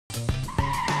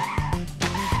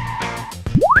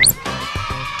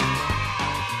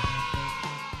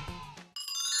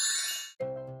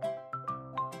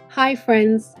Hi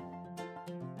friends!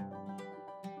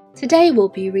 Today we'll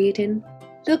be reading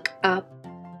Look Up,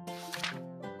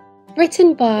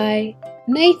 written by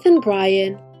Nathan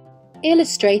Bryon,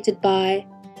 illustrated by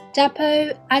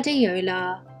Dapo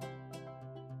Adeola.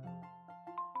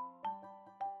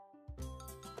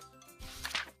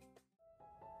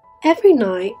 Every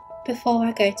night before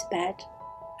I go to bed,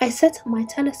 I set up my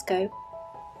telescope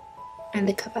and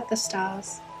look up at the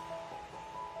stars.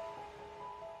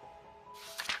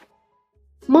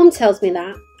 Mom tells me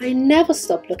that I never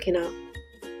stop looking up,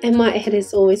 and my head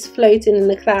is always floating in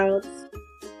the clouds.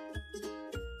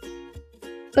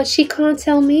 But she can't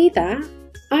tell me that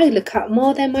I look up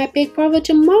more than my big brother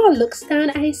Jamal looks down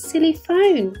at his silly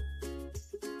phone.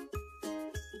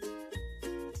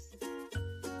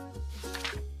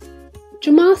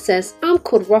 Jamal says I'm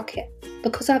called Rocket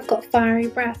because I've got fiery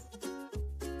breath.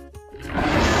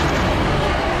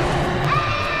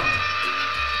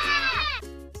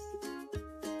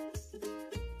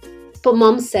 But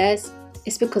Mom says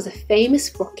it's because a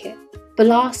famous rocket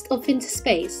blasted off into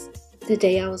space the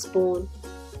day I was born.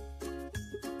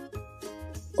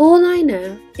 All I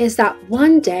know is that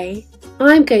one day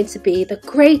I'm going to be the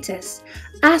greatest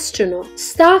astronaut,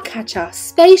 starcatcher,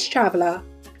 space traveller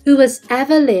who has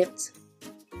ever lived.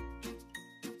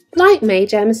 Like Mae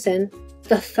Jemison,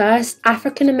 the first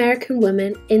African American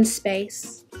woman in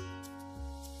space.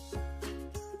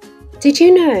 Did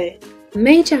you know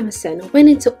Mae Jemison went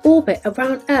into orbit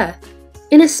around Earth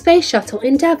in a space shuttle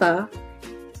Endeavour,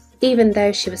 even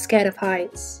though she was scared of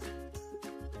heights?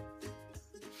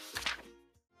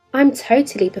 I'm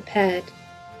totally prepared.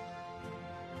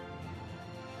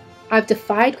 I've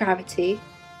defied gravity,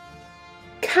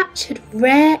 captured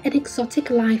rare and exotic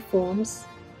life forms,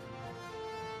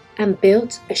 and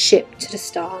built a ship to the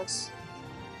stars.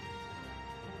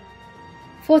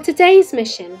 For today's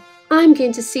mission, I'm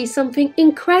going to see something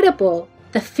incredible,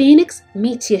 the Phoenix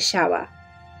meteor shower.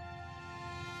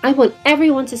 I want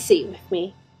everyone to see it with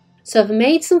me, so I've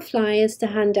made some flyers to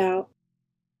hand out.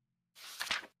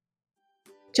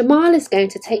 Jamal is going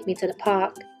to take me to the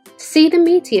park to see the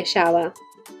meteor shower,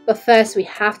 but first we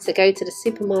have to go to the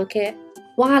supermarket.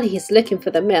 While he is looking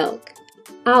for the milk,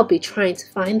 I'll be trying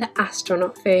to find the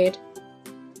astronaut food.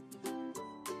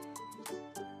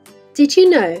 Did you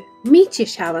know meteor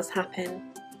showers happen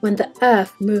when the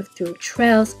Earth moved through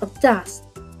trails of dust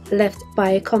left by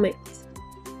a comet?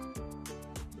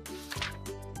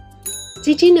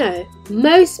 Did you know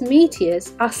most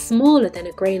meteors are smaller than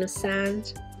a grain of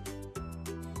sand?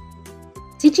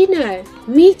 Did you know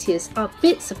meteors are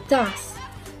bits of dust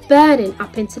burning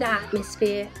up into the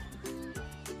atmosphere?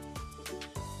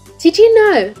 Did you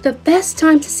know the best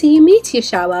time to see a meteor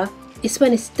shower is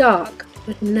when it's dark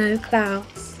with no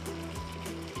clouds?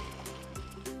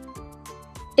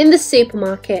 In the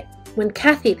supermarket, when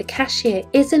Kathy the cashier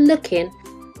isn't looking,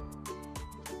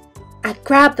 I'd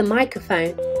grab the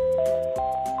microphone.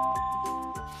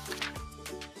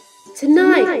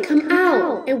 Tonight, come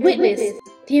out and witness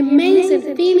the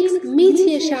amazing Phoenix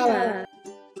meteor shower.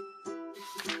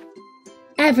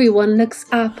 Everyone looks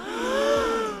up.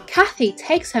 Kathy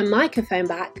takes her microphone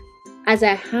back as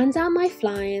I hand out my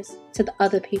flyers to the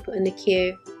other people in the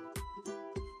queue.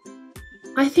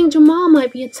 I think Jamal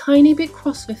might be a tiny bit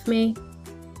cross with me.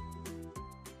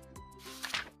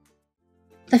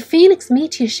 The Phoenix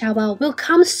meteor shower will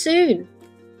come soon.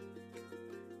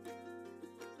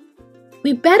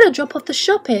 We better drop off the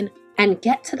shopping and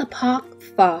get to the park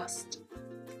fast.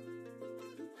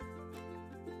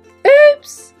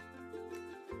 Oops!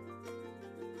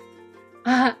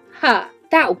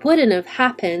 That wouldn't have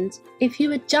happened if you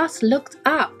had just looked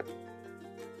up.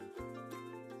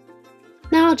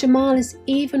 Now Jamal is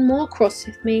even more cross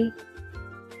with me,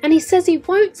 and he says he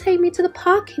won't take me to the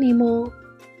park anymore.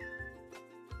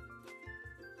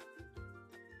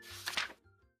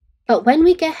 But when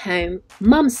we get home,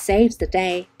 Mum saves the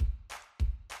day.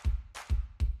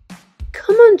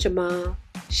 Come on, Jamal,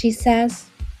 she says.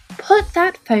 Put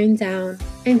that phone down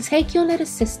and take your little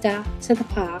sister to the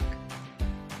park.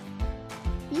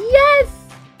 Yes!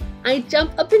 I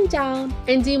jump up and down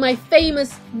and do my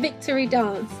famous victory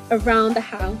dance around the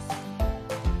house.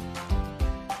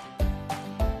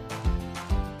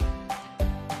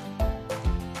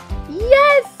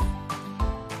 Yes!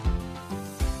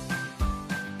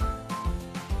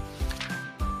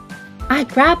 I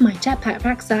grab my jetpack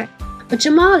rucksack, but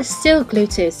Jamal is still glued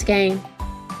to his game.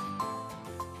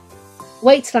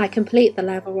 Wait till I complete the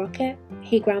level, Rocket,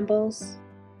 he grumbles.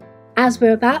 As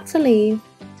we're about to leave,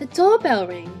 the doorbell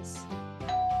rings.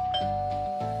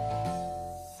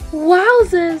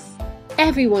 Wowzers!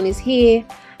 Everyone is here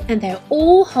and they're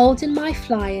all holding my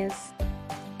flyers.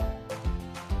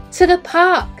 To the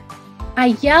park!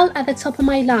 I yell at the top of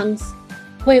my lungs.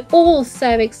 We're all so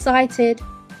excited.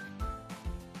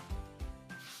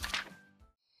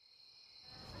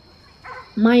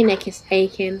 My neck is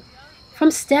aching from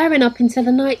staring up into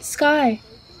the night sky.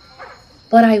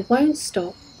 But I won't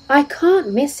stop. I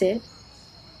can't miss it.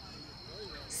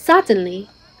 Suddenly,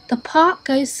 the park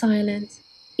goes silent.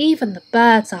 Even the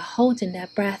birds are holding their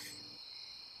breath.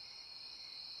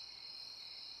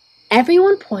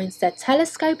 Everyone points their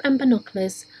telescope and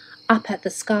binoculars up at the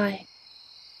sky.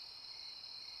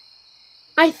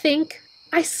 I think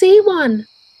I see one.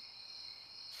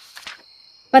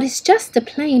 But it's just a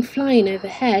plane flying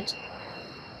overhead.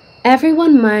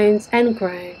 Everyone moans and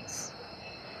groans.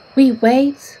 We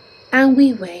wait and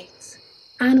we wait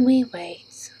and we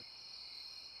wait.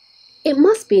 It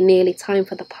must be nearly time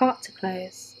for the park to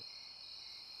close.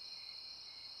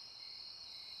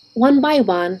 One by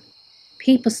one,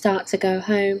 people start to go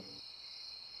home.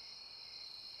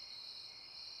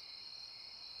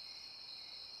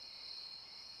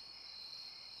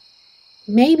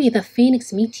 Maybe the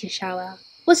Phoenix meteor shower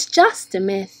was just a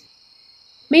myth.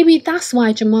 Maybe that's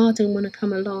why Jamal didn't want to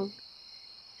come along.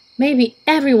 Maybe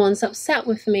everyone's upset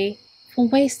with me for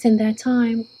wasting their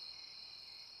time.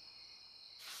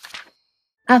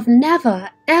 I've never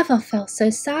ever felt so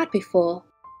sad before.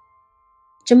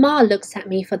 Jamal looks at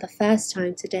me for the first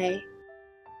time today.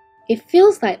 It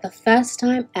feels like the first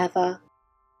time ever.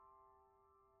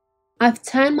 I've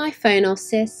turned my phone off,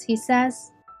 sis, he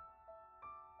says.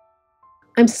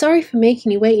 I'm sorry for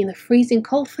making you wait in the freezing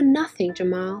cold for nothing,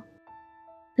 Jamal.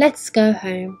 Let's go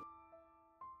home.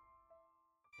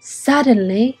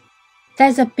 Suddenly,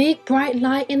 there's a big bright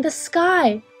light in the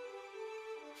sky.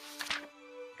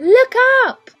 Look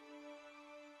up!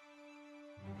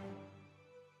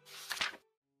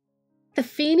 The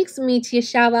Phoenix meteor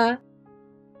shower.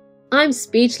 I'm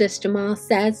speechless, Jamal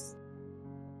says.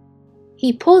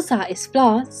 He pulls out his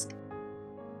flask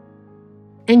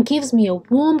and gives me a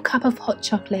warm cup of hot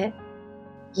chocolate.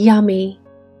 Yummy.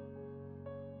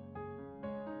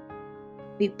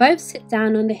 We both sit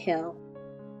down on the hill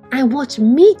and watch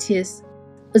meteors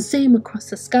zoom across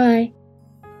the sky.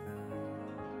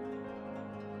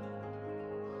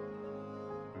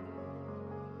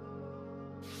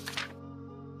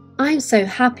 I'm so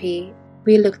happy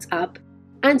we looked up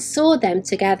and saw them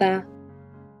together.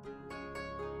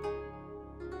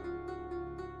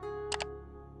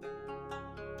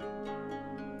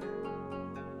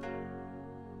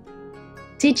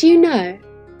 Did you know?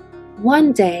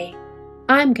 One day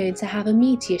I'm going to have a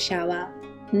meteor shower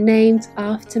named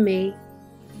after me.